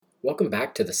Welcome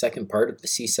back to the second part of the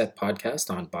CSEP podcast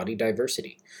on body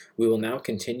diversity. We will now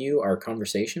continue our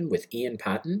conversation with Ian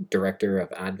Patton, Director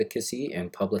of Advocacy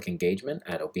and Public Engagement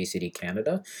at Obesity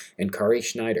Canada, and Kari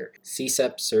Schneider,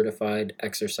 CSEP certified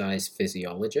exercise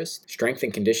physiologist, strength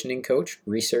and conditioning coach,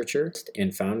 researcher,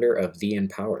 and founder of The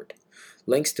Empowered.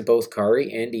 Links to both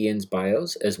Kari and Ian's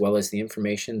bios, as well as the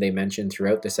information they mentioned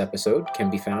throughout this episode, can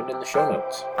be found in the show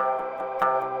notes.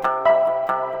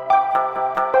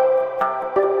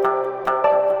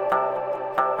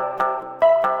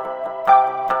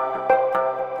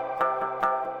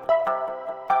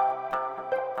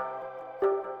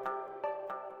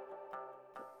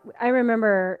 I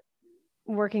remember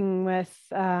working with,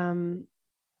 there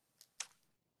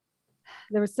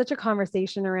was such a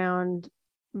conversation around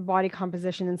body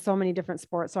composition in so many different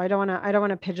sports. So I don't want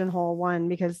to pigeonhole one,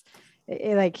 because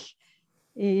like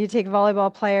you take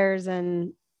volleyball players,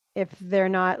 and if they're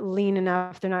not lean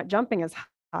enough, they're not jumping as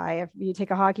high. If you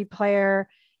take a hockey player,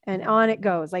 and on it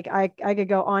goes. Like I could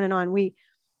go on and on. We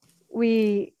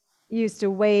used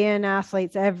to weigh in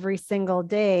athletes every single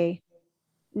day,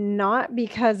 not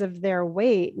because of their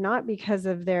weight, not because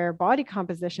of their body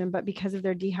composition, but because of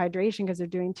their dehydration, because they're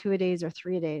doing 2-a-days or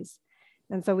 3-a-days.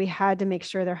 And so we had to make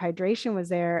sure their hydration was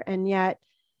there. And yet,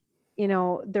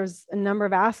 there's a number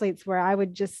of athletes where I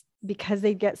would just, because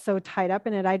they get so tied up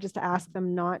in it, I just ask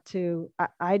them not to.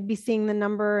 I'd be seeing the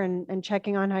number and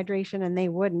checking on hydration, and they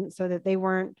wouldn't, so that they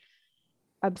weren't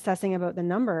obsessing about the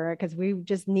number, because we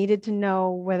just needed to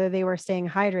know whether they were staying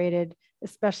hydrated,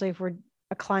 especially if we're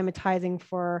acclimatizing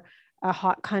for a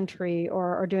hot country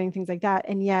or doing things like that.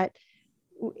 And yet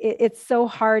it's so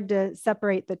hard to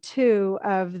separate the two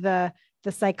of the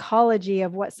psychology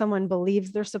of what someone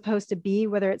believes they're supposed to be,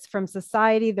 whether it's from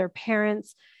society, their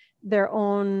parents, their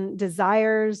own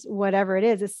desires, whatever it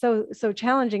is. It's so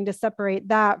challenging to separate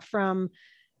that from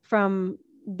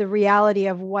the reality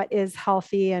of what is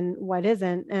healthy and what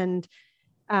isn't. And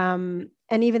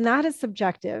even that is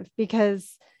subjective,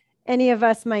 because any of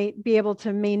us might be able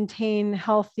to maintain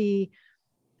healthy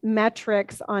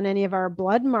metrics on any of our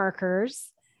blood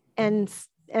markers and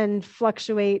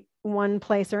fluctuate one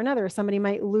place or another. Somebody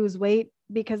might lose weight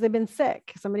because they've been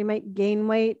sick. Somebody might gain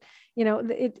weight.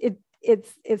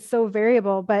 It's so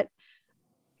variable. But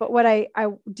what I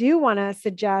do want to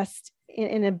suggest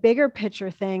in a bigger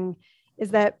picture thing is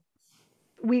that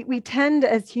we tend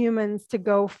as humans to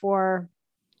go for,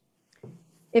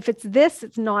 if it's this,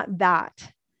 it's not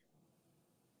that.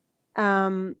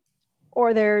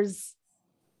 Or there's,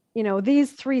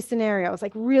 these three scenarios,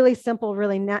 like really simple,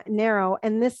 really narrow.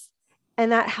 And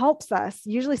that helps us.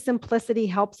 Usually simplicity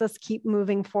helps us keep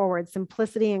moving forward,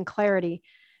 simplicity and clarity.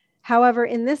 However,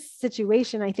 in this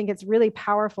situation, I think it's really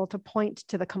powerful to point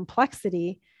to the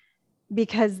complexity,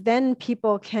 because then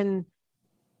people can,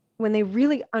 when they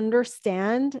really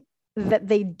understand that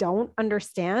they don't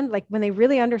understand, like when they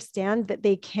really understand that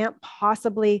they can't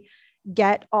possibly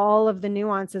get all of the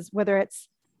nuances, whether it's,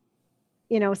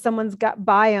 someone's gut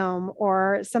biome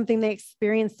or something they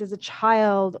experienced as a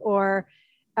child, or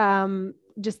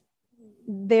just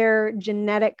their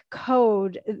genetic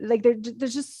code. Like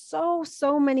there's just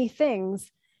so many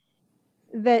things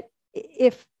that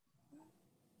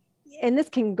and this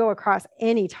can go across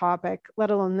any topic,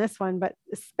 let alone this one, but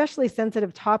especially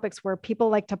sensitive topics where people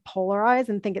like to polarize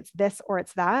and think it's this or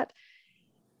it's that.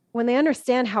 When they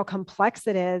understand how complex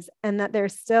it is, and that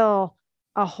there's still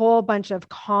a whole bunch of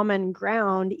common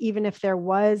ground, even if there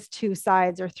was 2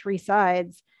 sides or 3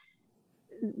 sides,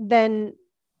 then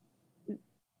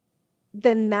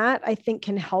that I think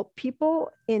can help people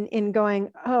in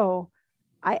going, oh,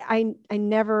 I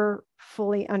never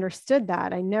fully understood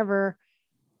that. I never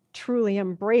truly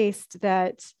embraced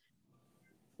that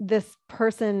this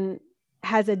person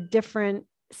has a different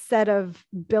set of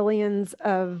billions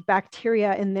of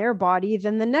bacteria in their body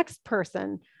than the next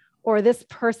person, or this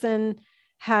person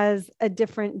has a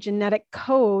different genetic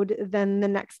code than the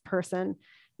next person.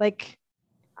 Like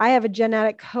I have a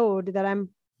genetic code that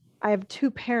I have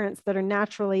 2 parents that are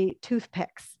naturally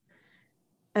toothpicks.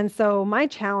 And so my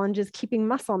challenge is keeping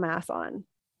muscle mass on.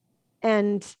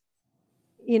 And,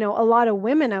 a lot of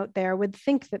women out there would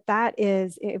think that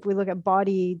is, if we look at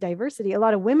body diversity, a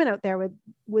lot of women out there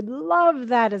would love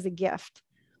that as a gift.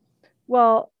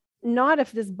 Well, not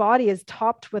if this body is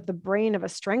topped with the brain of a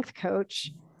strength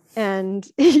coach, and,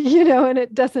 and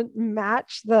it doesn't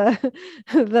match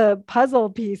the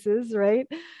puzzle pieces, right?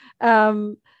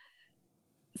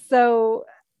 So,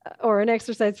 or an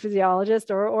exercise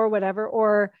physiologist or whatever,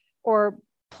 or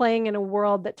playing in a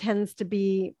world that tends to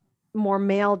be more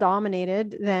male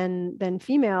dominated than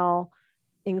female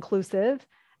inclusive.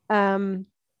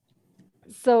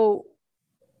 So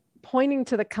pointing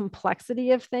to the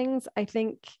complexity of things, I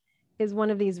think, is one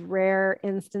of these rare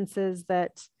instances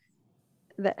that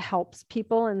helps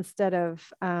people instead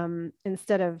of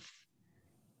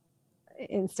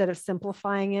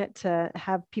simplifying it to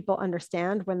have people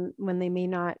understand when they may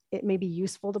not. It may be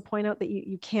useful to point out that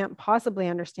you can't possibly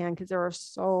understand because there are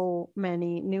so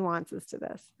many nuances to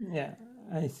this. Yeah,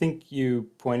 I think you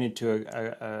pointed to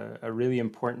a really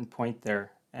important point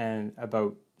there, and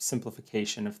about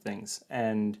simplification of things.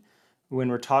 And when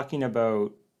we're talking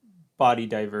about body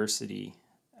diversity,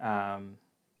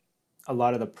 a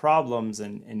lot of the problems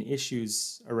and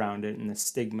issues around it, and the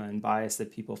stigma and bias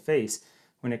that people face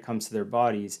when it comes to their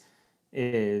bodies,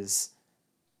 is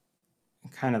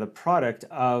kind of the product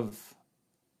of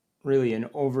really an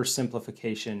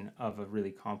oversimplification of a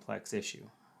really complex issue.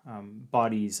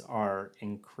 Bodies are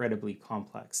incredibly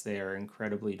complex. They are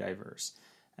incredibly diverse.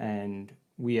 And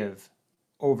we have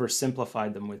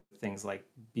oversimplified them with things like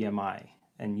BMI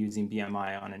and using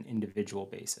BMI on an individual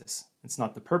basis. It's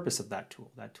not the purpose of that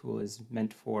tool. That tool is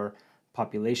meant for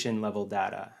population level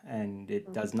data, and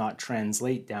it does not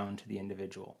translate down to the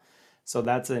individual. So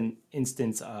that's an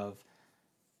instance of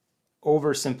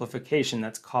oversimplification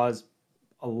that's caused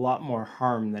a lot more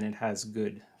harm than it has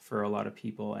good for a lot of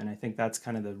people. And I think that's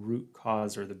kind of the root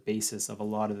cause or the basis of a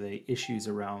lot of the issues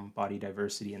around body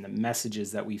diversity and the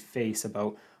messages that we face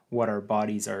about what our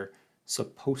bodies are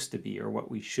supposed to be or what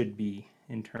we should be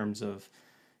in terms of,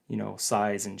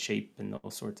 size and shape and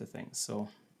those sorts of things. So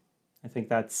I think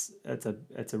that's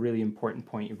a really important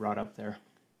point you brought up there.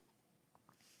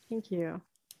 Thank you.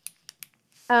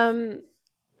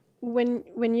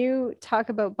 When you talk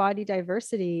about body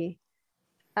diversity,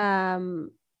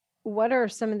 what are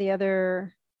some of the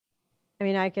other, I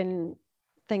mean, I can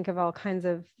think of all kinds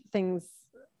of things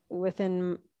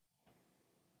within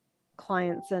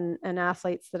clients and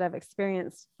athletes that I've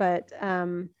experienced, but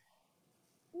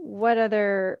what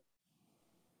other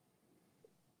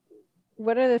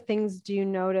things do you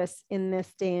notice in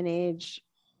this day and age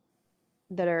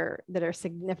that are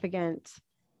significant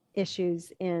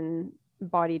issues in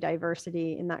body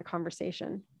diversity in that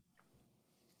conversation?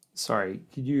 Sorry,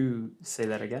 could you say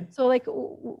that again? So like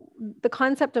the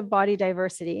concept of body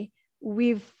diversity,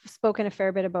 we've spoken a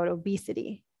fair bit about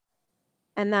obesity,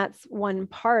 and that's one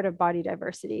part of body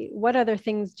diversity. What other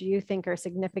things do you think are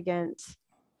significant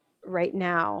right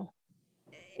now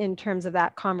in terms of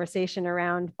that conversation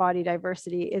around body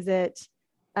diversity? Is it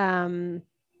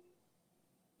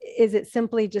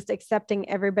simply just accepting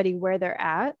everybody where they're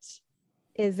at?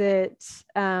 Is it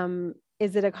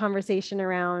a conversation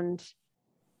around,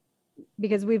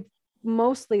 because we've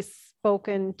mostly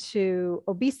spoken to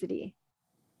obesity,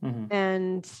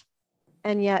 and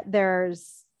yet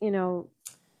there's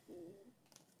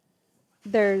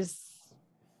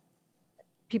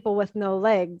people with no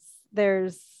legs,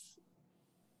 there's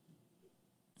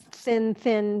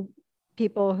thin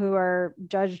people who are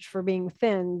judged for being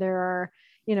thin, there are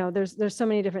there's so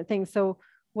many different things. So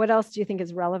what else do you think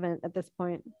is relevant at this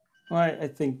point? Well, I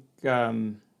think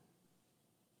the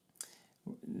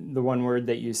one word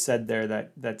that you said there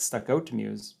that stuck out to me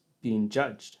was being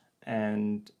judged.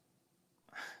 And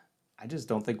I just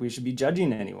don't think we should be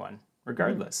judging anyone,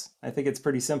 regardless. I think it's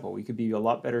pretty simple. We could be a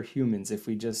lot better humans if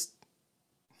we just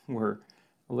were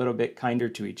a little bit kinder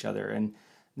to each other. And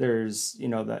there's,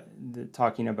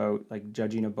 talking about like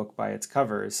judging a book by its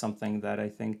cover is something that I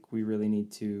think we really need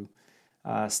to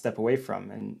step away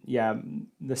from. And yeah,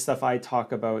 the stuff I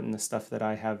talk about and the stuff that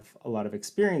I have a lot of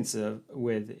experience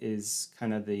with is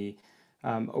kind of the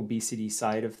obesity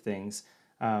side of things.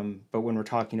 But when we're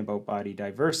talking about body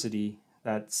diversity,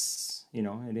 that's,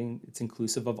 it's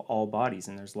inclusive of all bodies.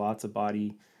 And there's lots of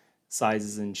body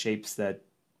sizes and shapes that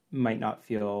might not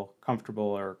feel comfortable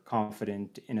or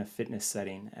confident in a fitness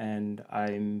setting. And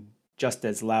I'm just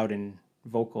as loud and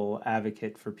vocal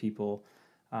advocate for people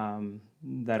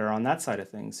that are on that side of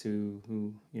things who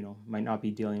might not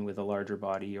be dealing with a larger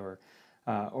body or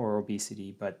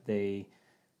obesity, but they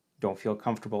don't feel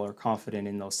comfortable or confident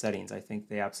in those settings. I think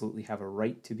they absolutely have a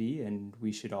right to be, and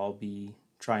we should all be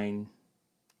trying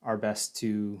our best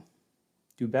to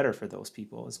do better for those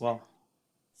people as well.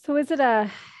 So is it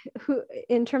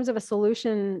in terms of a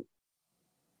solution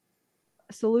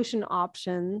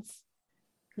options,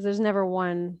 because there's never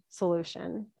one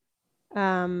solution,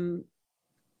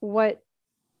 what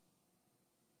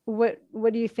do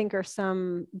you think are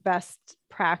some best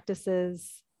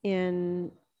practices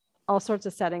in all sorts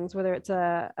of settings, whether it's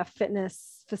a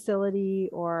fitness facility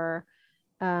or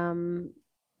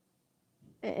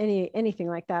anything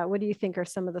like that? What do you think are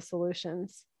some of the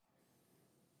solutions?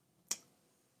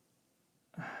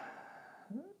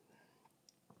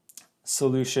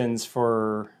 solutions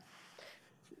for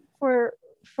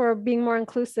being more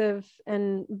inclusive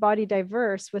and body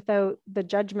diverse without the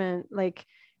judgment, like,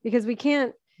 because we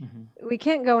can't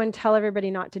go and tell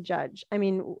everybody not to judge. I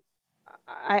mean,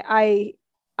 I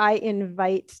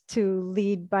invite to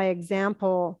lead by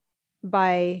example,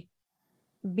 by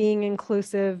being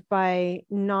inclusive, by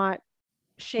not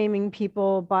shaming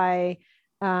people,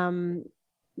 um,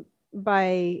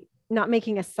 by not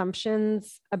making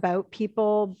assumptions about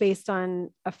people based on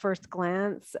a first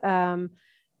glance.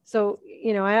 So,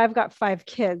 I've got 5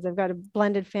 kids. I've got a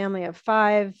blended family of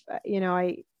 5.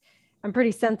 I'm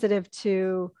pretty sensitive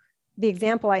to the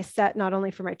example I set, not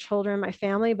only for my children, my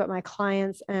family, but my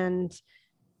clients and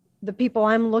the people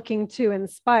I'm looking to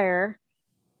inspire.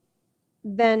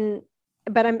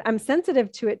 But I'm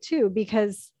sensitive to it too,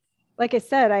 because like I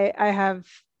said,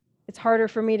 it's harder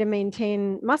for me to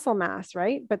maintain muscle mass,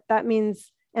 right? But that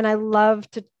means, and I love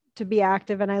to be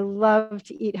active and I love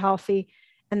to eat healthy.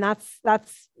 And that's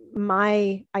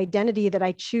my identity that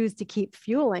I choose to keep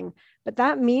fueling. But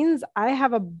that means I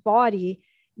have a body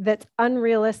that's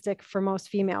unrealistic for most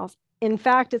females. In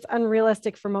fact, it's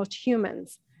unrealistic for most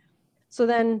humans. So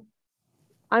then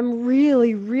I'm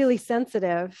really, really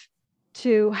sensitive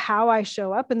to how I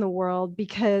show up in the world,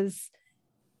 because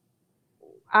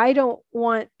I don't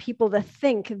want people to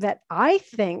think that I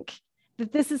think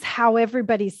that this is how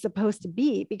everybody's supposed to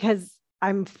be, because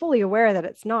I'm fully aware that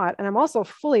it's not. And I'm also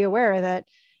fully aware that,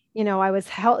 I was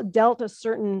dealt a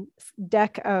certain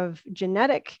deck of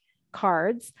genetic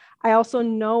cards. I also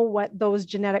know what those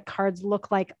genetic cards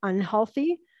look like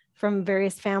unhealthy from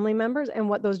various family members and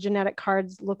what those genetic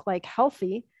cards look like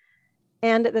healthy.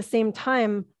 And at the same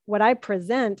time, what I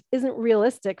present isn't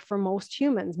realistic for most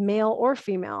humans, male or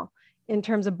female, in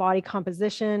terms of body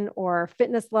composition or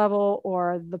fitness level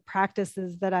or the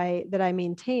practices that I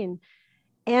maintain.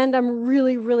 And I'm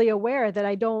really, really aware that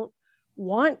I don't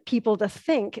want people to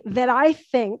think that I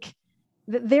think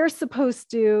that they're supposed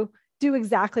to do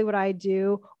exactly what I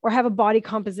do or have a body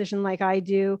composition like I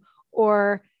do,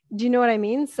 or do you know what I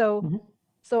mean? So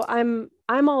I'm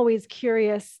always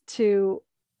curious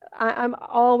I'm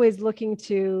always looking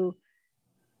to,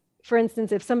 for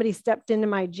instance, if somebody stepped into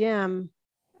my gym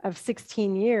of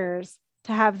 16 years,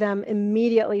 to have them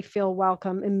immediately feel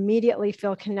welcome, immediately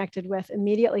feel connected with,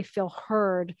 immediately feel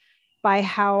heard by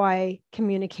how I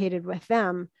communicated with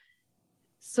them,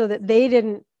 so that they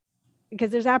didn't,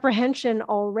 because there's apprehension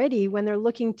already when they're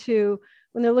looking to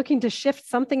shift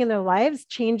something in their lives.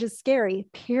 Change is scary,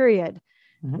 period.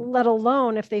 Let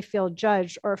alone if they feel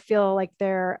judged or feel like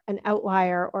they're an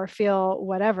outlier or feel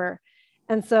whatever.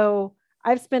 And so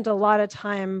I've spent a lot of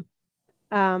time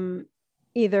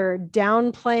either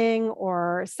downplaying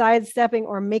or sidestepping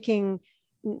or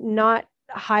not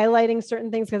highlighting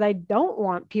certain things, because I don't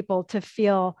want people to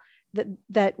feel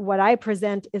that what I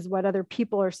present is what other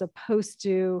people are supposed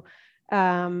to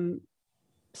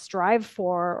strive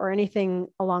for or anything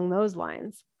along those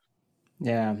lines.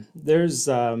 Yeah, there's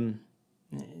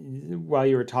while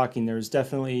you were talking, there was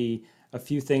definitely a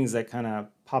few things that kind of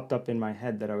popped up in my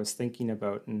head that I was thinking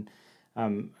about. And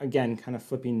again, kind of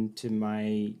flipping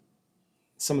to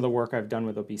some of the work I've done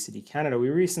with Obesity Canada, we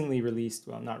recently released,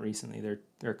 well, not recently,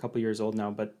 they're a couple years old now,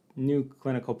 but new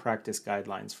clinical practice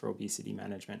guidelines for obesity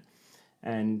management.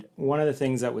 And one of the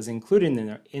things that was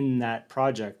included in that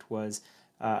project was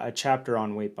a chapter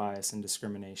on weight bias and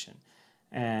discrimination.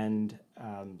 And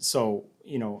so,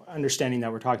 understanding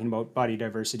that we're talking about body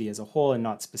diversity as a whole and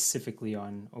not specifically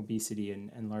on obesity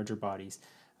and larger bodies,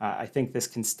 I think this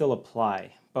can still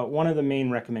apply. But one of the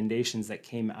main recommendations that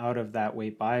came out of that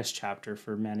weight bias chapter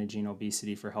for managing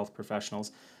obesity for health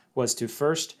professionals was to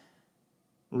first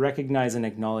recognize and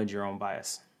acknowledge your own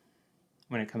bias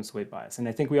when it comes to weight bias. And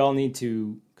I think we all need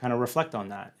to kind of reflect on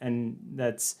that. And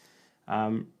that's,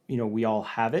 we all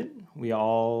have it. We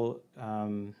all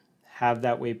have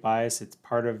that weight bias. It's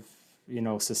part of,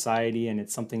 society, and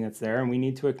it's something that's there, and we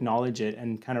need to acknowledge it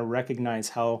and kind of recognize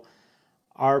how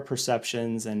our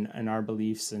perceptions and our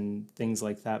beliefs and things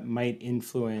like that might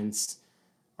influence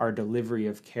our delivery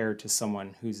of care to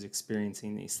someone who's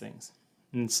experiencing these things.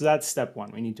 And so that's step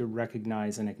one. We need to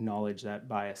recognize and acknowledge that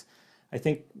bias. I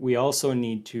think we also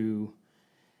need to,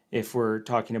 if we're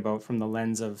talking about from the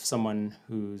lens of someone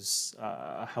who's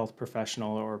a health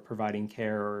professional or providing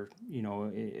care, or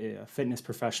a fitness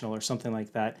professional or something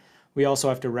like that, we also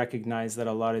have to recognize that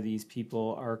a lot of these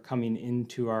people are coming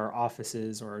into our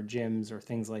offices or our gyms or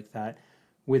things like that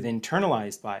with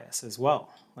internalized bias as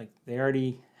well. Like, they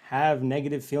already have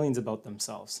negative feelings about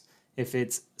themselves. If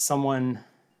it's someone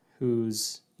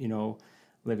who's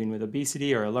living with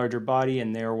obesity or a larger body,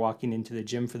 and they're walking into the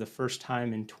gym for the first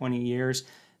time in 20 years,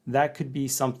 that could be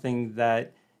something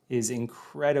that is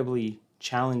incredibly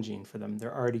challenging for them.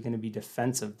 They're already going to be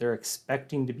defensive. They're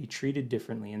expecting to be treated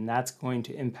differently, and that's going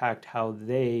to impact how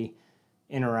they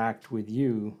interact with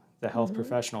you, the health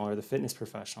professional or the fitness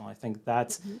professional. I think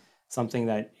that's something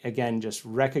that, again, just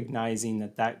recognizing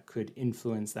that that could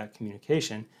influence that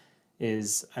communication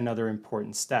is another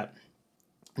important step.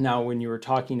 Now, when you were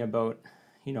talking about,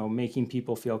 making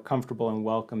people feel comfortable and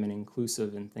welcome and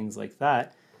inclusive and things like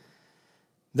that,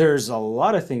 there's a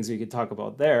lot of things we could talk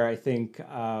about there, I think.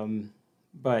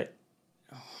 But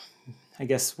I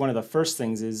guess one of the first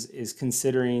things is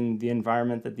considering the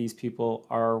environment that these people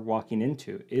are walking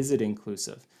into. Is it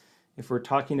inclusive? If we're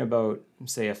talking about,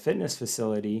 say, a fitness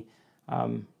facility,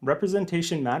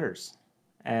 representation matters.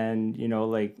 And,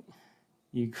 like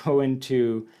you go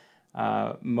into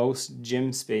most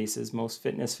gym spaces, most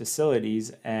fitness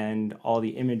facilities, and all the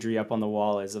imagery up on the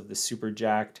wall is of the super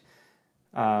jacked,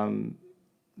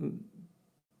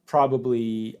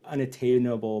 probably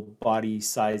unattainable body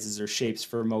sizes or shapes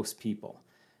for most people.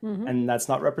 And that's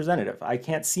not representative. I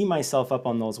can't see myself up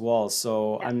on those walls,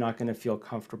 so I'm not going to feel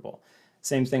comfortable.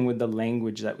 Same thing with the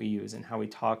language that we use and how we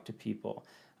talk to people.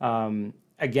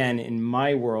 Again, in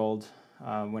my world,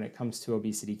 when it comes to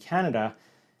Obesity Canada,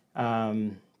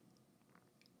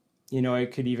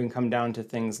 it could even come down to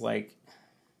things like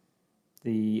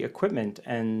the equipment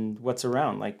and what's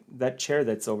around, like that chair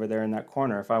that's over there in that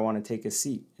corner. If I want to take a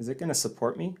seat, is it going to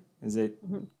support me? Is it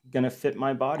going to fit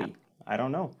my body? I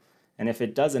don't know. And if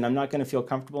it doesn't, I'm not going to feel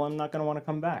comfortable. I'm not going to want to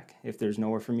come back if there's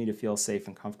nowhere for me to feel safe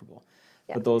and comfortable.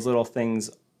 But those little things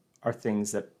are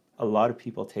things that a lot of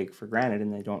people take for granted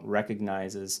and they don't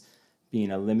recognize as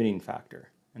being a limiting factor.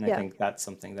 And I think that's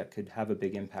something that could have a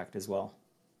big impact as well.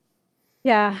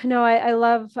 Yeah, no, I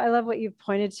love what you've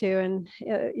pointed to. And,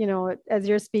 as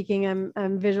you're speaking,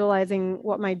 I'm visualizing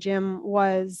what my gym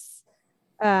was.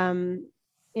 There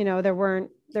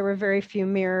were very few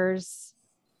mirrors.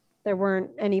 There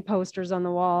weren't any posters on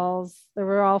the walls. There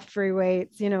were all free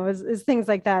weights, is things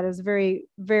like that. It was very,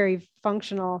 very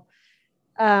functional.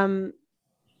 And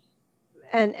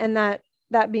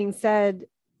that being said,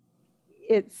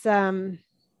 it's,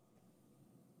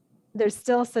 there's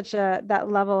still such that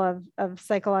level of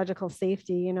psychological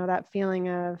safety, that feeling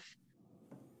of,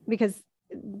 because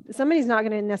somebody's not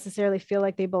going to necessarily feel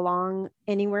like they belong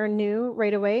anywhere new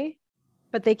right away,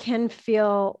 but they can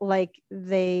feel like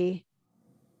they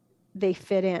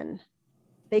fit in.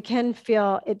 They can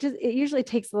feel it usually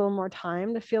takes a little more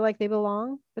time to feel like they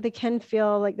belong, but they can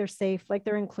feel like they're safe, like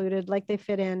they're included, like they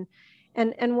fit in.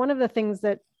 And one of the things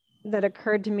that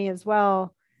occurred to me as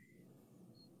well,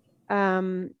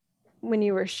 when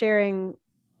you were sharing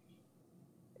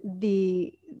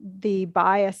the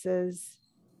biases,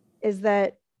 is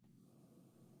that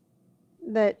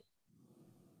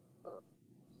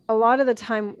a lot of the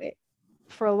time,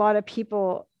 for a lot of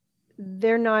people,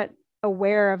 they're not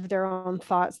aware of their own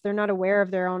thoughts. They're not aware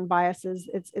of their own biases.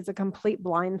 It's a complete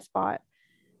blind spot.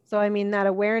 So, I mean, that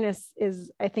awareness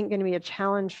is, I think, going to be a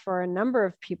challenge for a number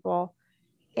of people,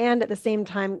 and at the same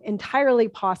time, entirely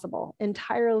possible,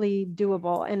 entirely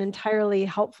doable, and entirely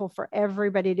helpful for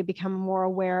everybody to become more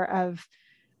aware of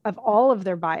all of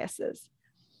their biases.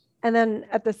 And then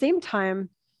at the same time,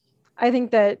 I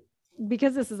think that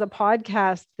because this is a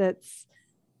podcast that's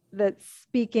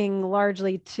speaking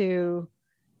largely to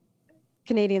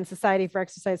Canadian Society for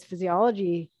Exercise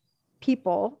Physiology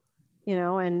people,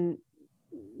 and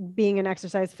being an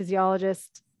exercise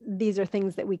physiologist, these are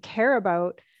things that we care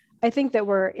about. I think that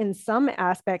we're in some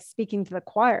aspects speaking to the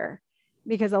choir,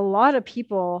 because a lot of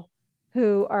people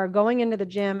who are going into the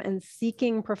gym and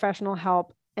seeking professional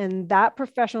help, and that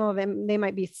professional they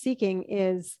might be seeking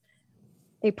is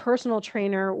a personal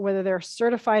trainer, whether they're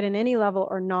certified in any level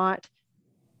or not.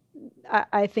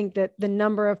 I think that the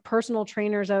number of personal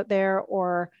trainers out there,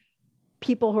 or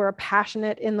people who are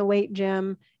passionate in the weight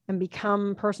gym and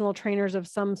become personal trainers of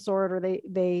some sort, or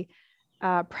they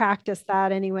practice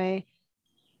that anyway,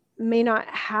 may not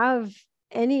have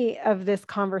any of this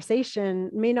conversation,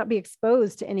 may not be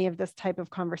exposed to any of this type of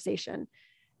conversation.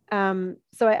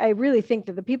 So I really think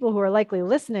that the people who are likely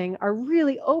listening are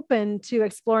really open to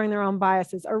exploring their own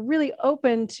biases, are really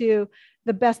open to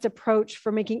the best approach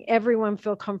for making everyone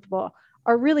feel comfortable,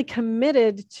 are really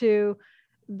committed to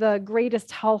the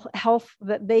greatest health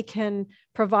that they can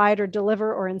provide or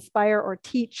deliver or inspire or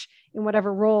teach in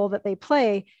whatever role that they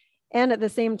play. And at the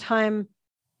same time,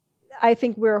 I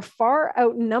think we're far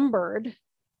outnumbered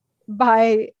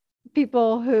by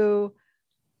people who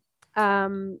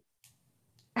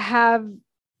have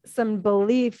some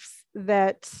beliefs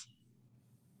that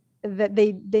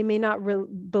they may not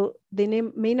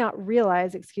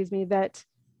realize, that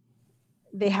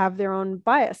they have their own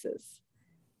biases.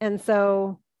 And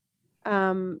so,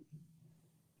 I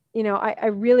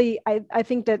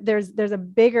think that there's a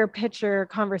bigger picture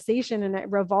conversation, and it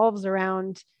revolves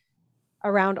around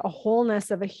a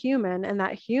wholeness of a human, and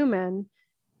that human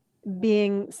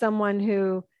being someone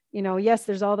who, yes,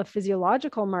 there's all the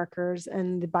physiological markers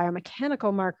and the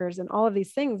biomechanical markers and all of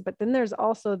these things, but then there's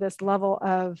also this level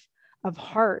of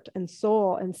heart and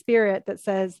soul and spirit that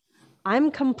says, I'm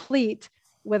complete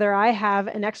whether I have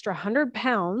an extra 100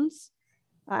 pounds.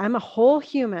 I'm a whole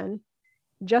human,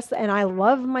 and I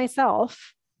love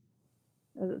myself.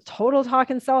 Total talk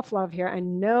and self-love here. I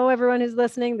know everyone who's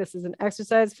listening, this is an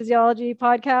exercise physiology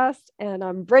podcast, and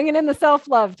I'm bringing in the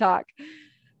self-love talk,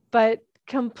 but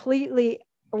completely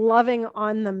loving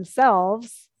on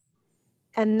themselves.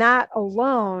 And that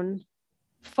alone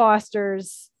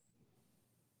fosters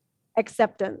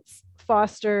acceptance,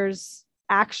 fosters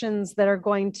actions that are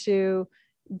going to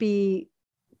be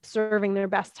serving their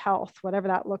best health, whatever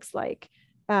that looks like.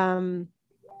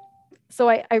 So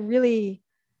I really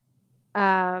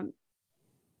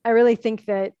think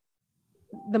that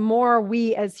the more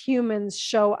we as humans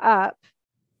show up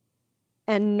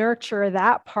and nurture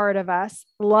that part of us,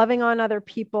 loving on other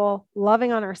people,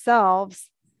 loving on ourselves,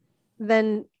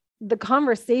 then the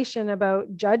conversation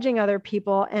about judging other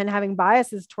people and having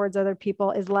biases towards other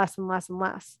people is less and less and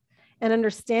less. And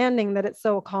understanding that it's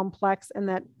so complex, and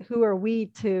that who are we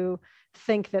to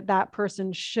think that that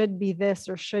person should be this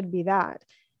or should be that,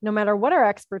 no matter what our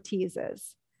expertise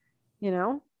is, Yeah,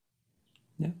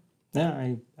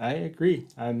 I agree.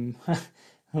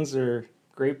 Those are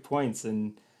great points,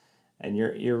 and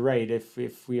you're right.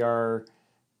 If we are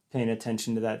paying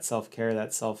attention to that self-care,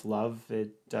 that self-love,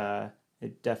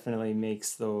 it definitely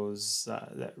makes those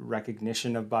that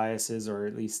recognition of biases, or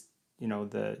at least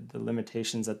the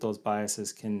limitations that those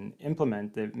biases can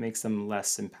implement, it makes them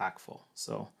less impactful.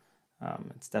 So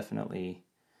it's definitely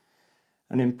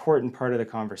an important part of the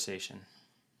conversation.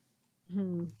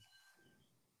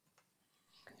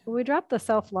 We dropped the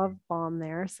self-love bomb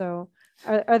there. So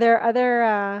are there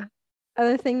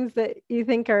other things that you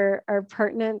think are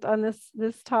pertinent on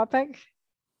this topic?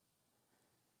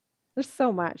 There's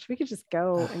so much. We could just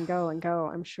go and go and go,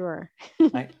 I'm sure.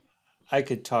 I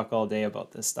could talk all day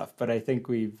about this stuff, but I think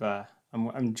we've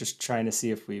I'm just trying to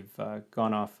see if we've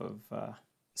gone off of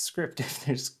script, if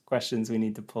there's questions we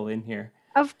need to pull in here.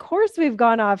 Of course we've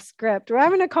gone off script. We're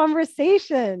having a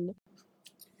conversation.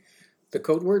 The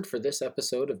code word for this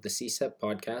episode of the CSEP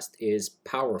podcast is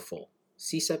powerful.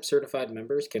 CSEP certified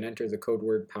members can enter the code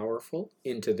word powerful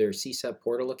into their CSEP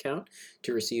portal account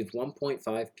to receive 1.5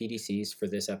 PDCs for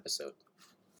this episode.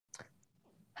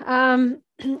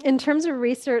 In terms of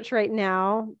research right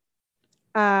now,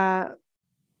 I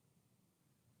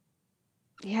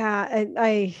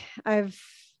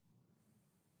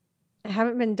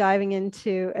haven't been diving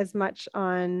into as much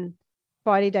on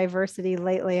body diversity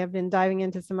lately. I've been diving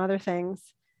into some other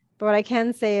things, but what I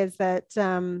can say is that,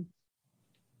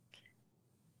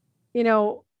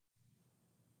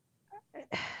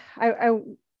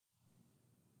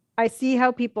 I see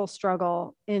how people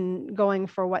struggle in going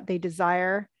for what they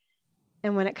desire.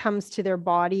 And when it comes to their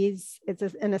bodies, it's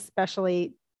an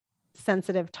especially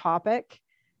sensitive topic.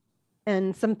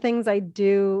 And some things I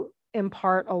do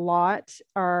impart a lot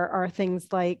are things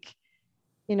like,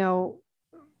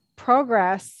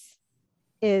 progress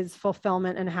is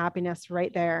fulfillment and happiness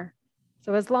right there.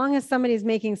 So as long as somebody's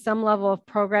making some level of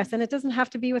progress, and it doesn't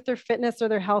have to be with their fitness or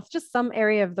their health, just some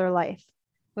area of their life,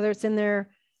 whether it's in their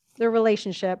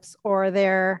relationships or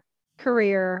their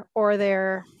career or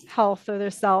their health or their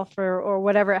self or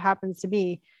whatever it happens to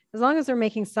be, as long as they're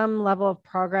making some level of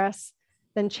progress,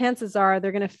 then chances are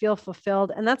they're going to feel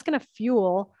fulfilled, and that's going to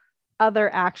fuel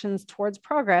other actions towards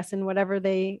progress in whatever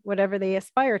they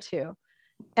aspire to.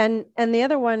 And the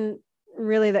other one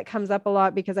really that comes up a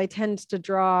lot, because I tend to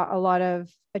draw a lot of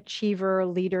achiever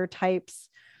leader types,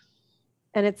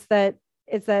 and it's that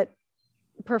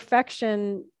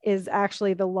perfection is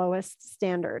actually the lowest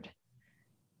standard.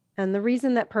 And the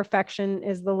reason that perfection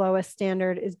is the lowest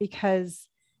standard is because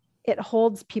it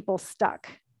holds people stuck.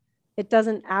 It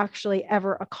doesn't actually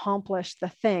ever accomplish the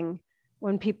thing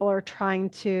when people are trying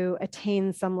to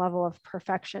attain some level of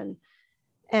perfection.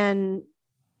 And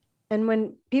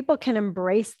when people can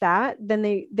embrace that, then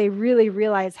they really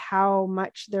realize how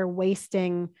much they're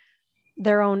wasting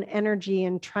their own energy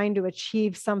in trying to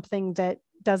achieve something that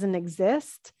doesn't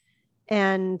exist,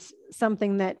 and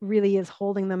something that really is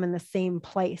holding them in the same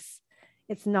place.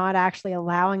 It's not actually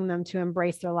allowing them to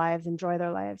embrace their lives, enjoy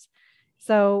their lives.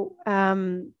 So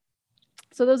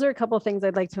those are a couple of things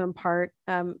I'd like to impart.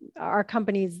 Our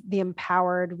company's The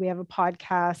Empowered. We have a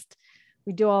podcast.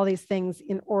 We do all these things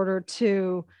in order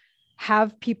to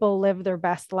have people live their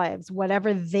best lives,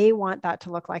 whatever they want that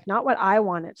to look like, not what I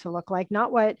want it to look like,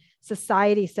 not what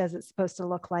society says it's supposed to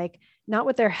look like, not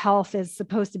what their health is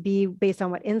supposed to be based on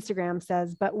what Instagram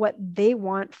says, but what they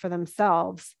want for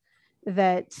themselves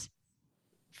that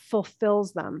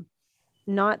fulfills them,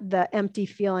 not the empty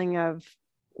feeling of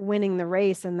winning the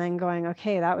race and then going,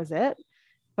 okay, that was it,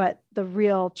 but the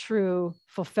real true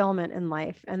fulfillment in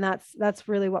life. And that's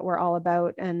really what we're all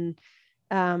about. And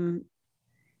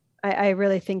I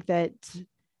really think that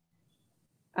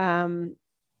I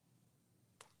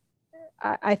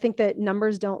think that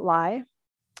numbers don't lie.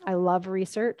 I love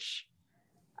research.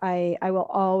 I will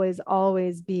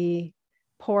always be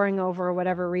poring over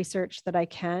whatever research that I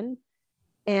can.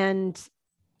 And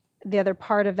the other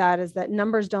part of that is that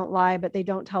numbers don't lie, but they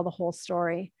don't tell the whole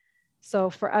story.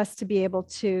 So for us to be able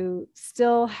to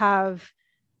still have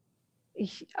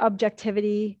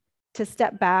objectivity, to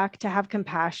step back, to have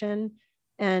compassion,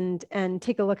 and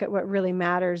take a look at what really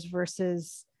matters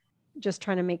versus just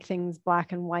trying to make things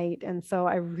black and white. And so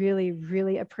I really,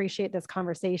 really appreciate this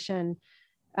conversation,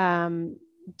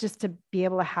 just to be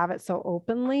able to have it so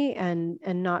openly and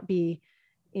not be,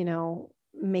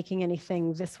 making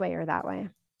anything this way or that way.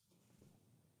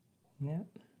 Yeah.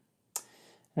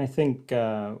 I think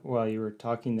while you were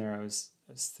talking there, I was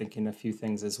thinking a few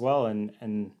things as well.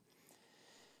 And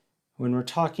when we're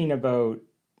talking about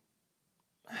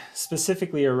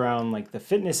specifically around like the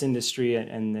fitness industry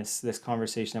and this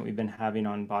conversation that we've been having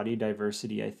on body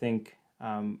diversity, I think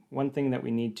one thing that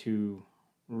we need to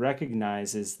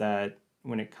recognize is that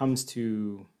when it comes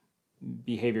to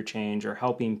behavior change or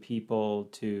helping people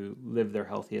to live their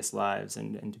healthiest lives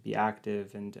and to be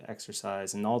active and to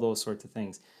exercise and all those sorts of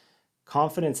things,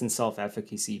 confidence and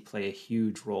self-efficacy play a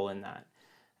huge role in that.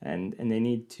 And they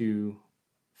need to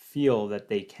feel that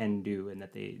they can do and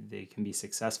that they can be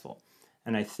successful.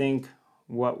 And I think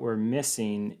what we're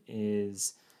missing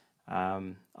is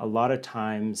a lot of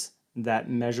times that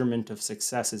measurement of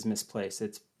success is misplaced.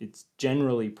 It's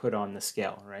generally put on the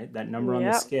scale, right? That number on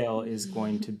the scale is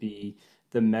going to be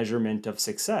the measurement of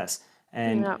success.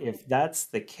 And if that's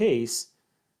the case,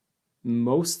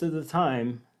 most of the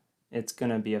time, it's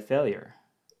going to be a failure.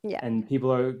 Yeah. And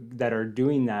people that are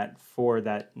doing that for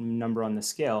that number on the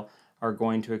scale are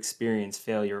going to experience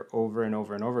failure over and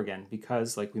over and over again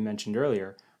because, like we mentioned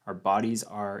earlier, our bodies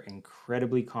are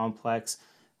incredibly complex.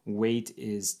 Weight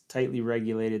is tightly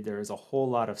regulated. There is a whole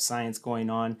lot of science going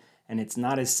on, and it's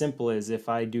not as simple as if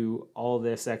I do all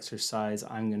this exercise,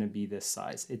 I'm going to be this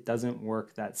size. It doesn't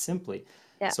work that simply.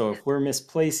 Yeah. So if we're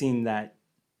misplacing that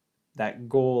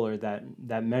goal or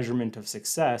that measurement of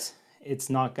success,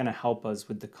 it's not going to help us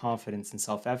with the confidence and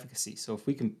self-efficacy. So if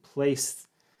we can place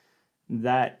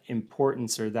that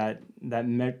importance or that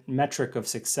metric of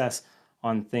success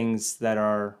on things that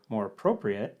are more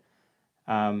appropriate,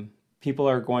 people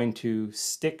are going to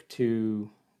stick to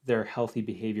their healthy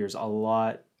behaviors a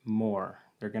lot more.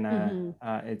 They're gonna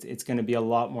it's going to be a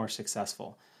lot more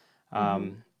successful.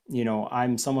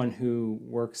 I'm someone who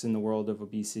works in the world of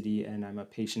obesity, and I'm a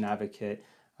patient advocate.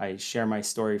 I share my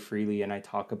story freely, and I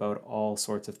talk about all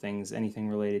sorts of things, anything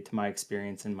related to my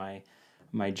experience and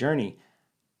my journey.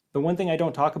 The one thing I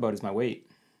don't talk about is my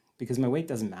weight, because my weight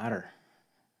doesn't matter.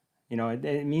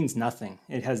 It means nothing.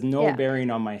 It has no bearing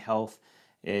on my health.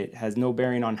 It has no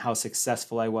bearing on how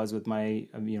successful I was with my,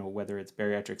 whether it's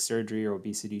bariatric surgery or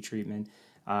obesity treatment.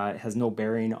 It has no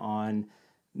bearing on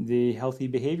the healthy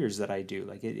behaviors that I do.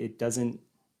 Like it doesn't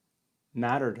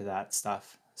matter to that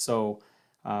stuff. So,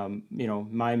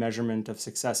 my measurement of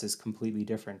success is completely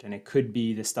different. And it could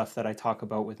be the stuff that I talk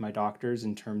about with my doctors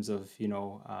in terms of,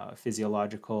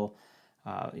 physiological,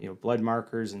 blood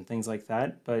markers and things like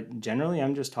that. But generally,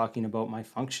 I'm just talking about my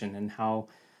function and how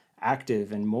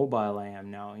active and mobile I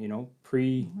am now.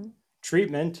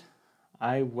 Pre-treatment,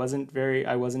 I wasn't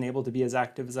able to be as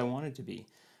active as I wanted to be.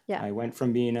 Yeah. I went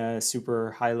from being a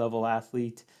super high level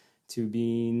athlete to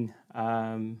being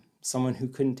someone who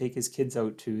couldn't take his kids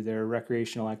out to their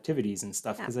recreational activities and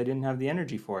stuff because I didn't have the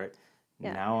energy for it.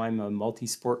 Yeah. Now I'm a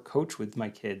multi-sport coach with my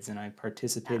kids and I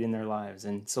participate in their lives.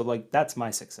 And so that's my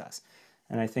success.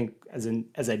 And I think as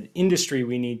an industry,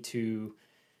 we need to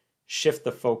shift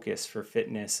the focus for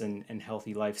fitness and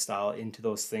healthy lifestyle into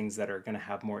those things that are going to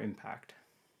have more impact.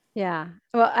 Yeah.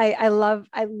 Well, I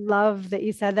love that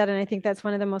you said that. And I think that's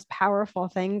one of the most powerful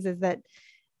things is that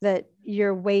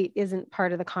your weight isn't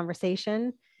part of the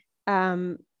conversation.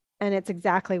 And it's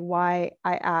exactly why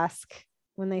I ask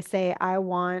when they say, I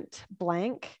want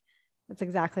blank. That's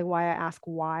exactly why I ask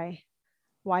why.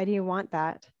 Why do you want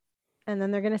that? And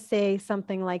then they're going to say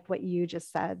something like what you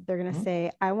just said. They're going to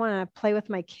say, I want to play with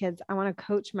my kids. I want to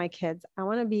coach my kids. I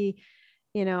want to be,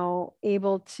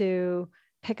 able to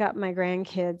pick up my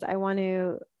grandkids. I want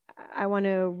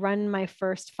to run my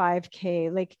first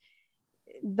 5K. Like,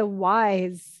 the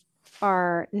whys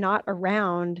are not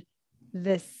around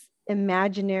this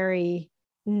imaginary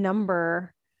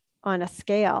number on a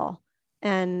scale.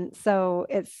 And so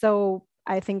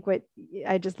I think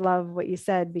I just love what you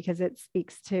said, because it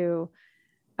speaks to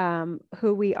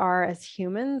who we are as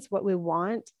humans. What we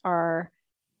want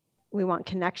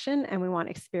connection, and we want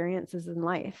experiences in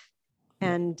life.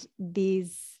 And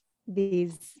these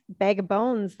bag of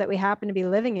bones that we happen to be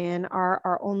living in are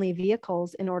our only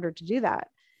vehicles in order to do that.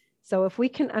 So if we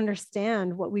can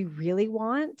understand what we really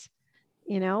want,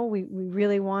 we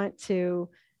really want to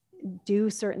do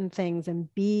certain things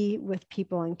and be with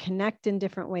people and connect in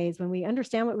different ways. When we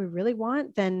understand what we really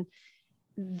want, then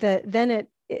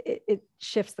it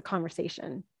shifts the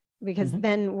conversation, because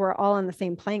then we're all on the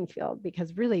same playing field.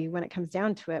 Because really, when it comes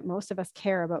down to it, most of us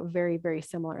care about very, very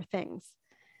similar things.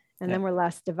 And then we're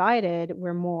less divided.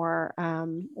 We're more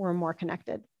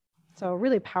connected. So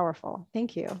really powerful.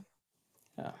 Thank you.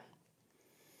 Yeah.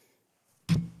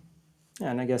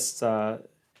 And I guess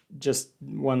just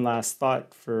one last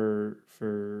thought for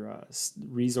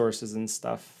resources and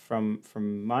stuff from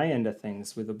my end of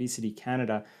things with Obesity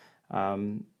Canada.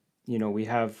 We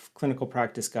have clinical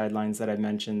practice guidelines that I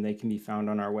mentioned. They can be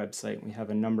found on our website. We have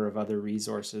a number of other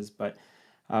resources, but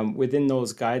within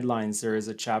those guidelines, there is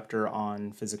a chapter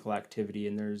on physical activity,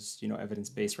 and there's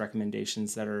evidence-based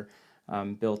recommendations that are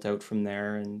built out from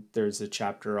there. And there's a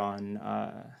chapter on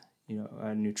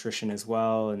nutrition as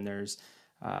well. And there's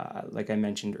like I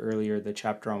mentioned earlier, the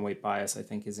chapter on weight bias, I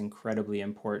think, is incredibly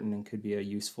important and could be a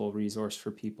useful resource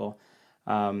for people.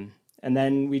 And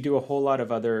then we do a whole lot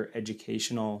of other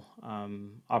educational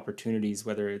opportunities,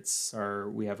 whether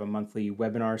we have a monthly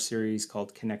webinar series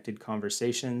called Connected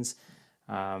Conversations.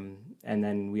 And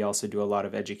then we also do a lot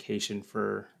of education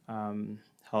for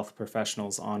health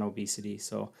professionals on obesity.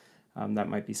 So that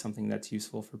might be something that's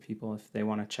useful for people if they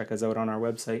want to check us out on our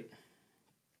website.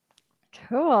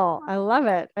 Cool. I love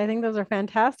it. I think those are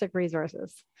fantastic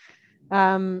resources.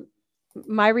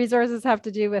 My resources have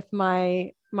to do with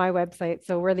my website.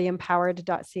 So we're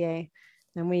theempowered.ca,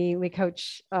 and we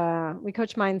coach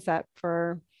mindset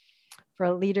for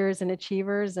leaders and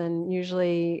achievers. And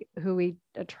usually who we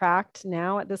attract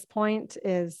now at this point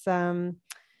is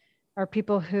are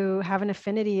people who have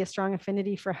a strong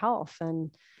affinity for health and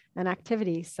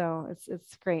activity. So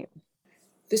it's great.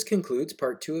 This concludes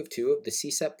part 2 of the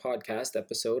CSEP podcast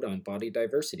episode on body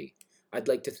diversity. I'd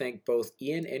like to thank both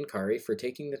Ian and Kari for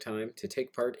taking the time to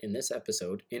take part in this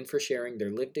episode and for sharing their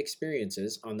lived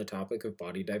experiences on the topic of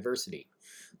body diversity.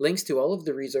 Links to all of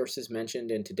the resources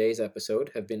mentioned in today's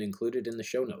episode have been included in the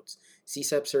show notes.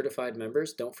 CSEP certified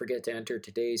members, don't forget to enter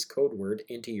today's code word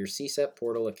into your CSEP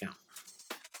portal account.